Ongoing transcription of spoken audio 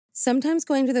Sometimes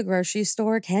going to the grocery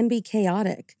store can be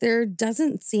chaotic. There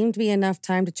doesn't seem to be enough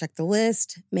time to check the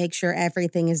list, make sure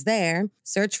everything is there,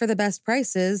 search for the best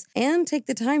prices, and take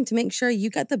the time to make sure you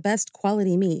get the best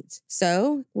quality meat.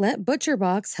 So, let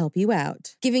ButcherBox help you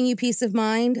out. Giving you peace of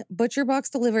mind, ButcherBox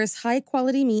delivers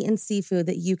high-quality meat and seafood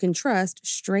that you can trust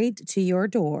straight to your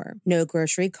door. No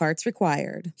grocery carts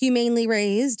required. Humanely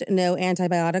raised, no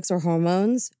antibiotics or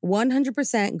hormones,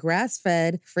 100%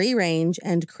 grass-fed, free-range,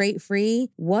 and crate-free.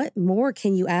 What more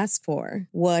can you ask for?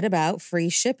 What about free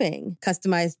shipping,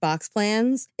 customized box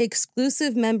plans,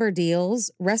 exclusive member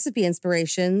deals, recipe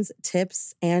inspirations,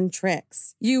 tips, and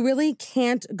tricks? You really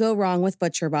can't go wrong with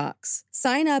ButcherBox.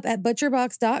 Sign up at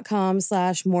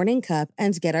butcherbox.com/morningcup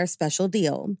and get our special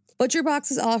deal. ButcherBox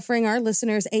is offering our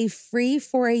listeners a free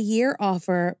for-a-year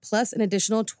offer plus an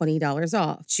additional $20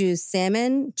 off. Choose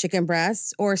salmon, chicken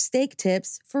breasts, or steak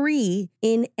tips free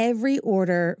in every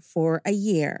order for a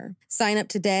year. Sign up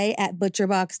today at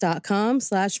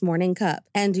butcherbox.com/morningcup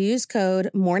and use code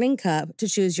morningcup to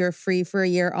choose your free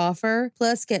for-a-year offer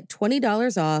plus get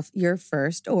 $20 off your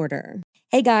first order.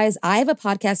 Hey guys, I have a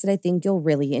podcast that I think you'll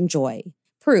really enjoy.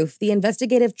 Proof, the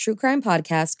investigative true crime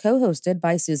podcast co-hosted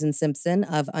by Susan Simpson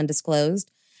of Undisclosed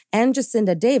and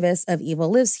Jacinda Davis of Evil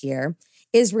Lives Here,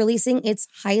 is releasing its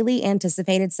highly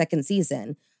anticipated second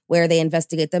season, where they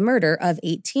investigate the murder of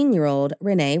 18-year-old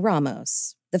Renee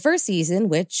Ramos. The first season,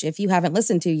 which, if you haven't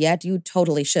listened to yet, you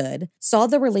totally should, saw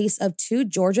the release of 2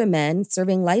 Georgia men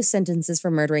serving life sentences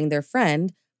for murdering their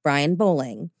friend, Brian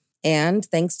Bowling. And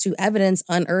thanks to evidence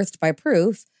unearthed by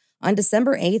Proof, on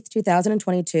December 8th,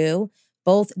 2022,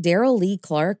 both Daryl Lee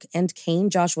Clark and Kane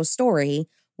Joshua Story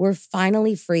were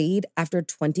finally freed after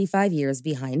 25 years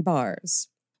behind bars.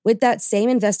 With that same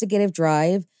investigative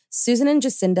drive, Susan and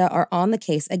Jacinda are on the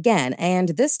case again, and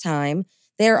this time,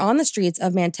 they are on the streets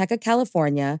of Manteca,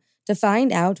 California, to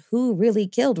find out who really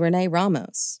killed Renee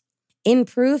Ramos. In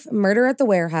Proof, Murder at the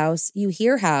Warehouse, you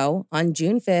hear how, on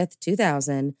June 5th,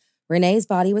 2000, Renee's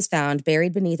body was found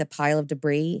buried beneath a pile of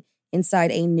debris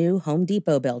inside a new Home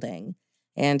Depot building,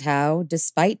 and how,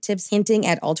 despite tips hinting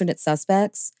at alternate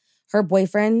suspects, her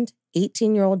boyfriend,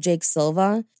 18-year-old Jake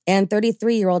Silva, and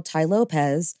 33-year-old Ty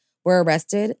Lopez were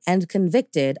arrested and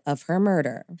convicted of her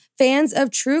murder. Fans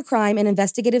of true crime and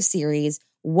investigative series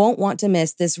won't want to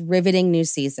miss this riveting new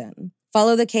season.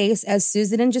 Follow the case as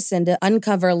Susan and Jacinda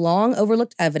uncover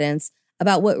long-overlooked evidence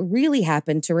about what really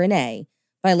happened to Renee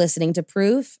by listening to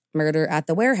Proof, Murder at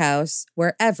the Warehouse,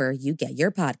 wherever you get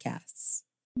your podcasts.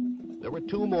 There were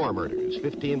 2 more murders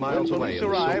 15 miles away. When police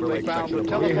arrived, they found the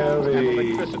telephone and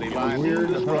electricity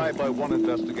lines described by one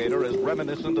investigator as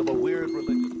reminiscent of a weird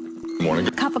religion. Morning.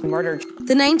 Cup of murder.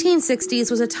 The 1960s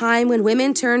was a time when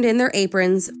women turned in their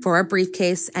aprons for a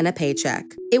briefcase and a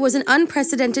paycheck. It was an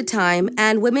unprecedented time,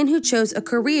 and women who chose a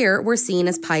career were seen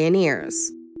as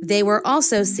pioneers. They were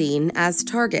also seen as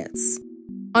targets.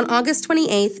 On August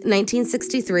 28,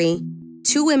 1963,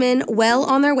 2 women well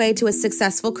on their way to a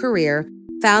successful career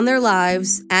found their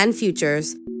lives and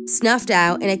futures snuffed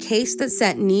out in a case that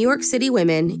sent New York City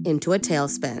women into a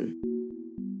tailspin.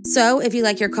 So, if you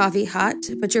like your coffee hot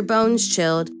but your bones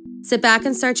chilled, sit back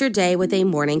and start your day with a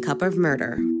morning cup of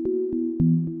murder.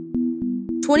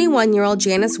 21-year-old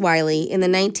Janice Wiley in the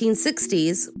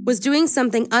 1960s was doing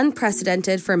something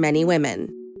unprecedented for many women.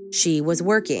 She was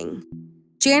working.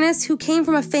 Janice, who came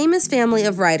from a famous family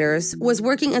of writers, was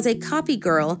working as a copy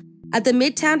girl at the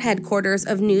Midtown headquarters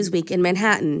of Newsweek in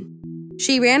Manhattan.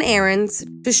 She ran errands,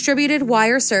 distributed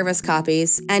wire service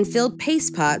copies, and filled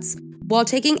paste pots while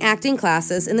taking acting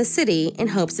classes in the city in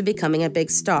hopes of becoming a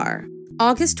big star.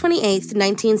 August 28,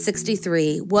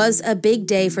 1963, was a big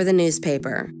day for the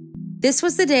newspaper. This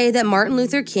was the day that Martin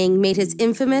Luther King made his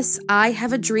infamous "I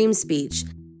Have a Dream" speech,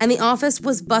 and the office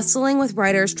was bustling with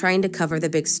writers trying to cover the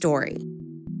big story.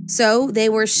 So they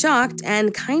were shocked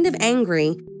and kind of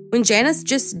angry when Janice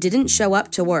just didn't show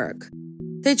up to work.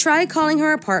 They tried calling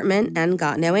her apartment and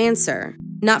got no answer,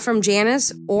 not from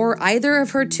Janice or either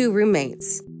of her 2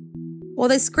 roommates. While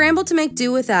they scrambled to make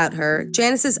do without her,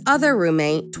 Janice's other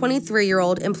roommate,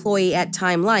 23-year-old employee at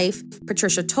Time Life,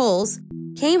 Patricia Tolles,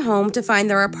 came home to find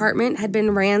their apartment had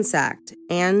been ransacked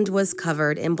and was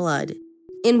covered in blood.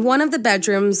 In one of the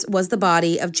bedrooms was the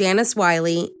body of Janice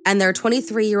Wiley and their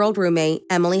 23-year-old roommate,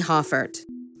 Emily Hoffert.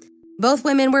 Both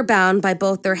women were bound by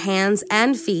both their hands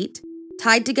and feet,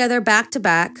 tied together back to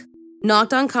back,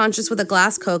 knocked unconscious with a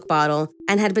glass Coke bottle,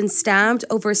 and had been stabbed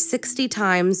over 60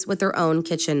 times with their own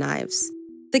kitchen knives.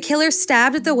 The killer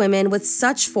stabbed at the women with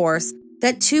such force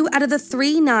that 2 out of the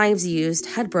 3 knives used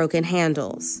had broken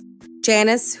handles.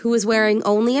 Janice, who was wearing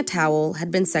only a towel, had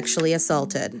been sexually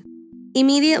assaulted.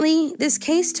 Immediately, this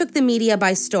case took the media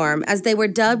by storm as they were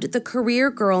dubbed the career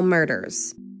girl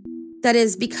murders. That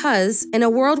is because, in a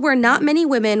world where not many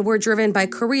women were driven by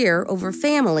career over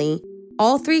family,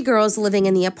 all three girls living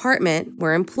in the apartment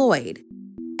were employed.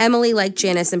 Emily, like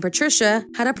Janice and Patricia,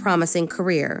 had a promising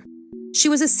career. She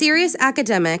was a serious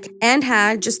academic and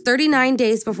had, just 39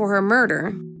 days before her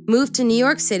murder, moved to New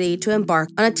York City to embark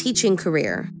on a teaching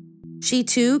career. She,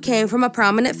 too, came from a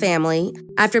prominent family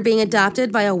after being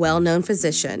adopted by a well-known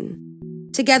physician.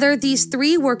 Together, these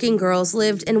three working girls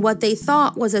lived in what they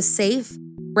thought was a safe,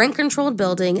 rent-controlled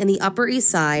building in the Upper East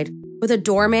Side with a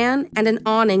doorman and an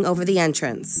awning over the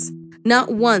entrance.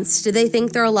 Not once did they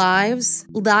think their lives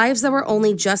that were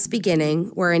only just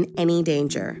beginning, were in any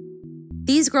danger.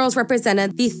 These girls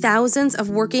represented the thousands of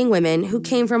working women who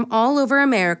came from all over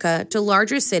America to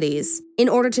larger cities in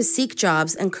order to seek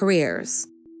jobs and careers.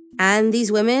 And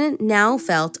these women now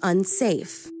felt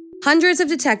unsafe. Hundreds of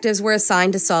detectives were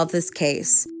assigned to solve this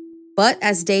case. But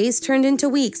as days turned into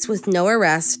weeks with no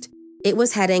arrest, it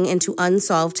was heading into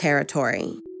unsolved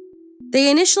territory. They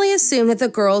initially assumed that the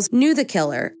girls knew the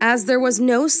killer, as there was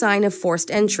no sign of forced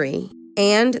entry.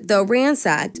 And, though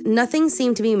ransacked, nothing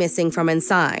seemed to be missing from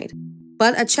inside.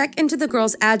 But a check into the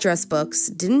girls' address books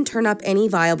didn't turn up any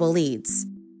viable leads,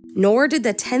 nor did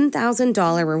the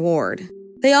 $10,000 reward.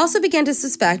 They also began to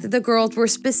suspect that the girls were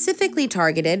specifically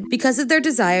targeted because of their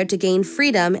desire to gain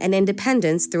freedom and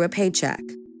independence through a paycheck.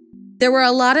 There were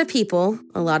a lot of people,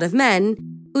 a lot of men,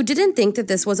 who didn't think that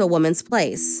this was a woman's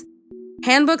place.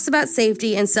 Handbooks about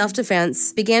safety and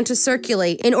self-defense began to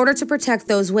circulate in order to protect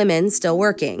those women still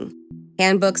working.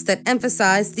 Handbooks that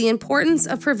emphasized the importance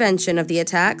of prevention of the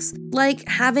attacks, like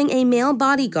having a male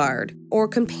bodyguard or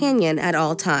companion at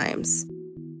all times.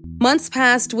 Months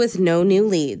passed with no new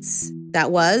leads.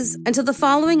 That was until the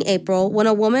following April when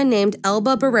a woman named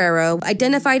Elba Barrero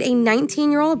identified a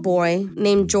 19-year-old boy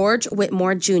named George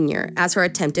Whitmore Jr. as her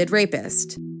attempted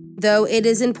rapist. Though it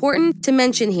is important to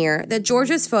mention here that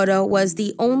George's photo was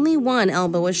the only one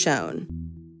Elba was shown.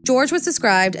 George was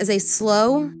described as a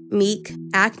slow, meek,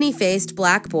 acne-faced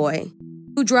black boy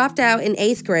who dropped out in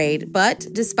 8th grade, but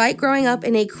despite growing up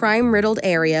in a crime-riddled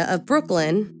area of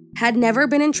Brooklyn, had never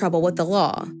been in trouble with the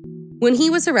law. When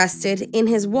he was arrested, in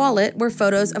his wallet were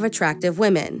photos of attractive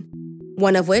women,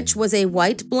 one of which was a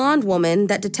white blonde woman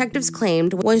that detectives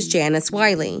claimed was Janice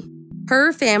Wiley.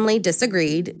 Her family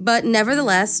disagreed, but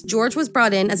nevertheless, George was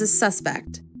brought in as a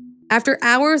suspect. After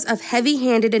hours of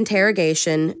heavy-handed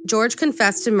interrogation, George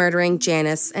confessed to murdering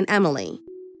Janice and Emily.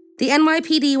 The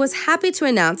NYPD was happy to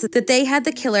announce that they had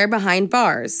the killer behind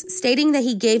bars, stating that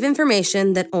he gave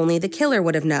information that only the killer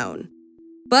would have known.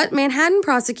 But Manhattan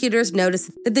prosecutors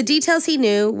noticed that the details he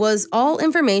knew was all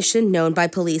information known by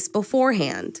police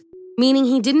beforehand, meaning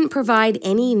he didn't provide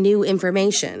any new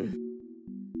information.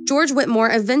 George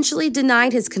Whitmore eventually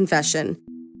denied his confession,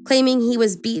 claiming he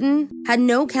was beaten, had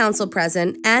no counsel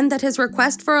present, and that his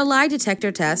request for a lie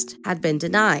detector test had been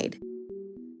denied.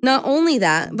 Not only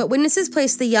that, but witnesses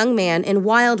placed the young man in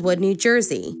Wildwood, New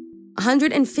Jersey,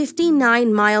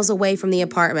 159 miles away from the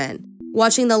apartment,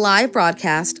 watching the live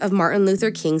broadcast of Martin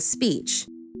Luther King's speech.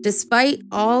 Despite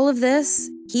all of this,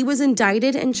 he was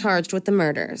indicted and charged with the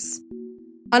murders.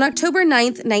 On October 9,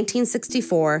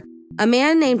 1964, a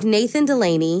man named Nathan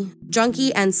Delaney,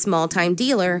 junkie and small-time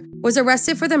dealer, was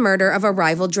arrested for the murder of a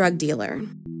rival drug dealer.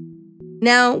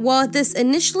 Now, while this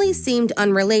initially seemed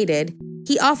unrelated,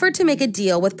 he offered to make a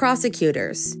deal with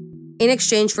prosecutors. In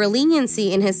exchange for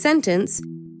leniency in his sentence,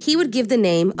 he would give the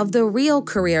name of the real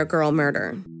career girl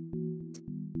murder.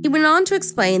 He went on to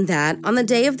explain that, on the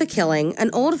day of the killing,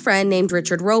 an old friend named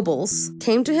Richard Robles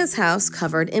came to his house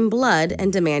covered in blood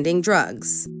and demanding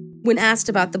drugs. When asked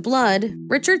about the blood,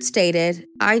 Richard stated,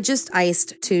 "I just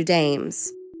iced 2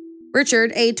 dames."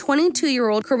 Richard, a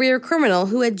 22-year-old career criminal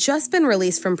who had just been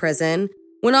released from prison,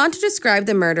 went on to describe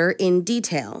the murder in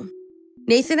detail.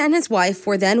 Nathan and his wife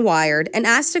were then wired and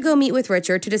asked to go meet with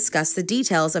Richard to discuss the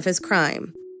details of his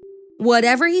crime.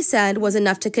 Whatever he said was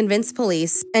enough to convince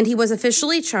police, and he was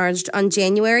officially charged on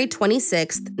January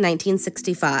 26,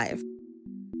 1965.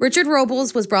 Richard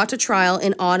Robles was brought to trial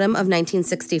in autumn of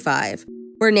 1965,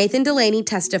 where Nathan Delaney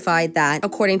testified that,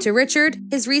 according to Richard,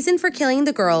 his reason for killing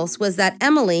the girls was that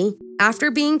Emily, after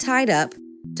being tied up,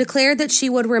 declared that she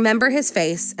would remember his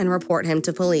face and report him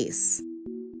to police.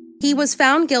 He was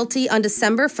found guilty on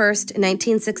December 1,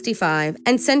 1965,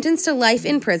 and sentenced to life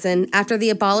in prison after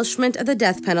the abolishment of the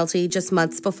death penalty just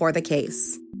months before the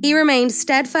case. He remained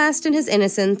steadfast in his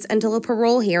innocence until a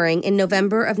parole hearing in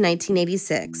November of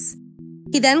 1986.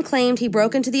 He then claimed he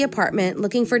broke into the apartment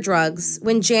looking for drugs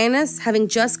when Janice, having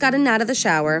just gotten out of the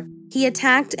shower, he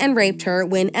attacked and raped her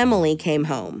when Emily came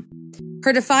home.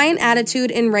 Her defiant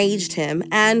attitude enraged him,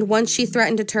 and once she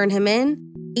threatened to turn him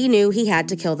in, he knew he had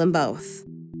to kill them both.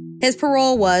 His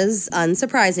parole was,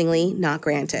 unsurprisingly, not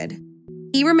granted.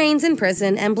 He remains in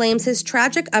prison and blames his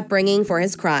tragic upbringing for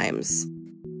his crimes.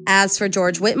 As for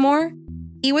George Whitmore,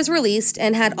 he was released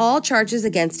and had all charges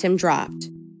against him dropped.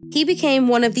 He became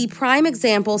one of the prime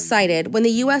examples cited when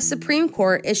the U.S. Supreme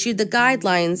Court issued the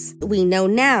guidelines we know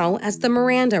now as the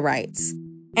Miranda rights,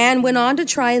 and went on to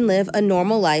try and live a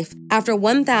normal life after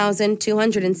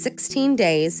 1,216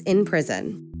 days in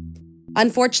prison.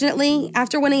 Unfortunately,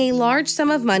 after winning a large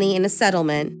sum of money in a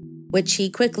settlement, which he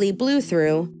quickly blew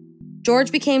through,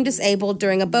 George became disabled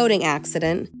during a boating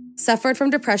accident, suffered from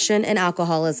depression and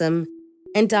alcoholism,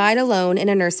 and died alone in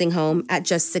a nursing home at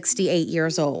just 68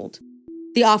 years old.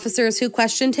 The officers who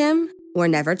questioned him were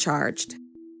never charged.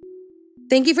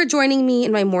 Thank you for joining me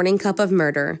in my morning cup of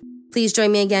murder. Please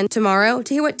join me again tomorrow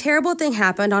to hear what terrible thing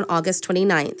happened on August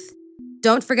 29th.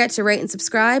 Don't forget to rate and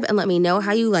subscribe and let me know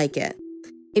how you like it.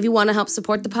 If you want to help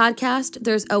support the podcast,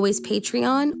 there's always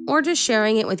Patreon or just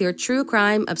sharing it with your true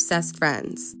crime obsessed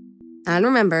friends. And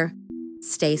remember,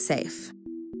 stay safe.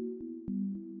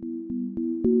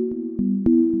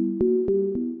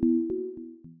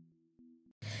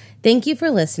 Thank you for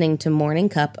listening to Morning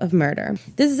Cup of Murder.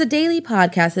 This is a daily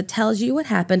podcast that tells you what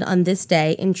happened on this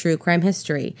day in true crime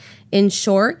history. In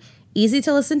short, easy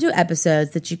to listen to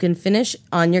episodes that you can finish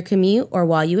on your commute or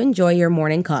while you enjoy your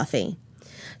morning coffee.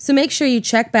 So make sure you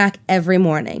check back every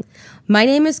morning. My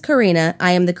name is Karina.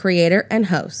 I am the creator and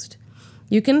host.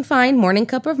 You can find Morning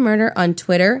Cup of Murder on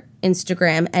Twitter,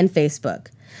 Instagram, and Facebook.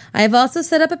 I have also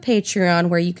set up a Patreon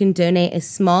where you can donate a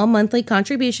small monthly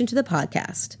contribution to the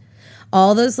podcast.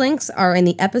 All those links are in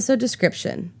the episode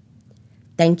description.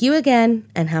 Thank you again,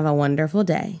 and have a wonderful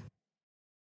day.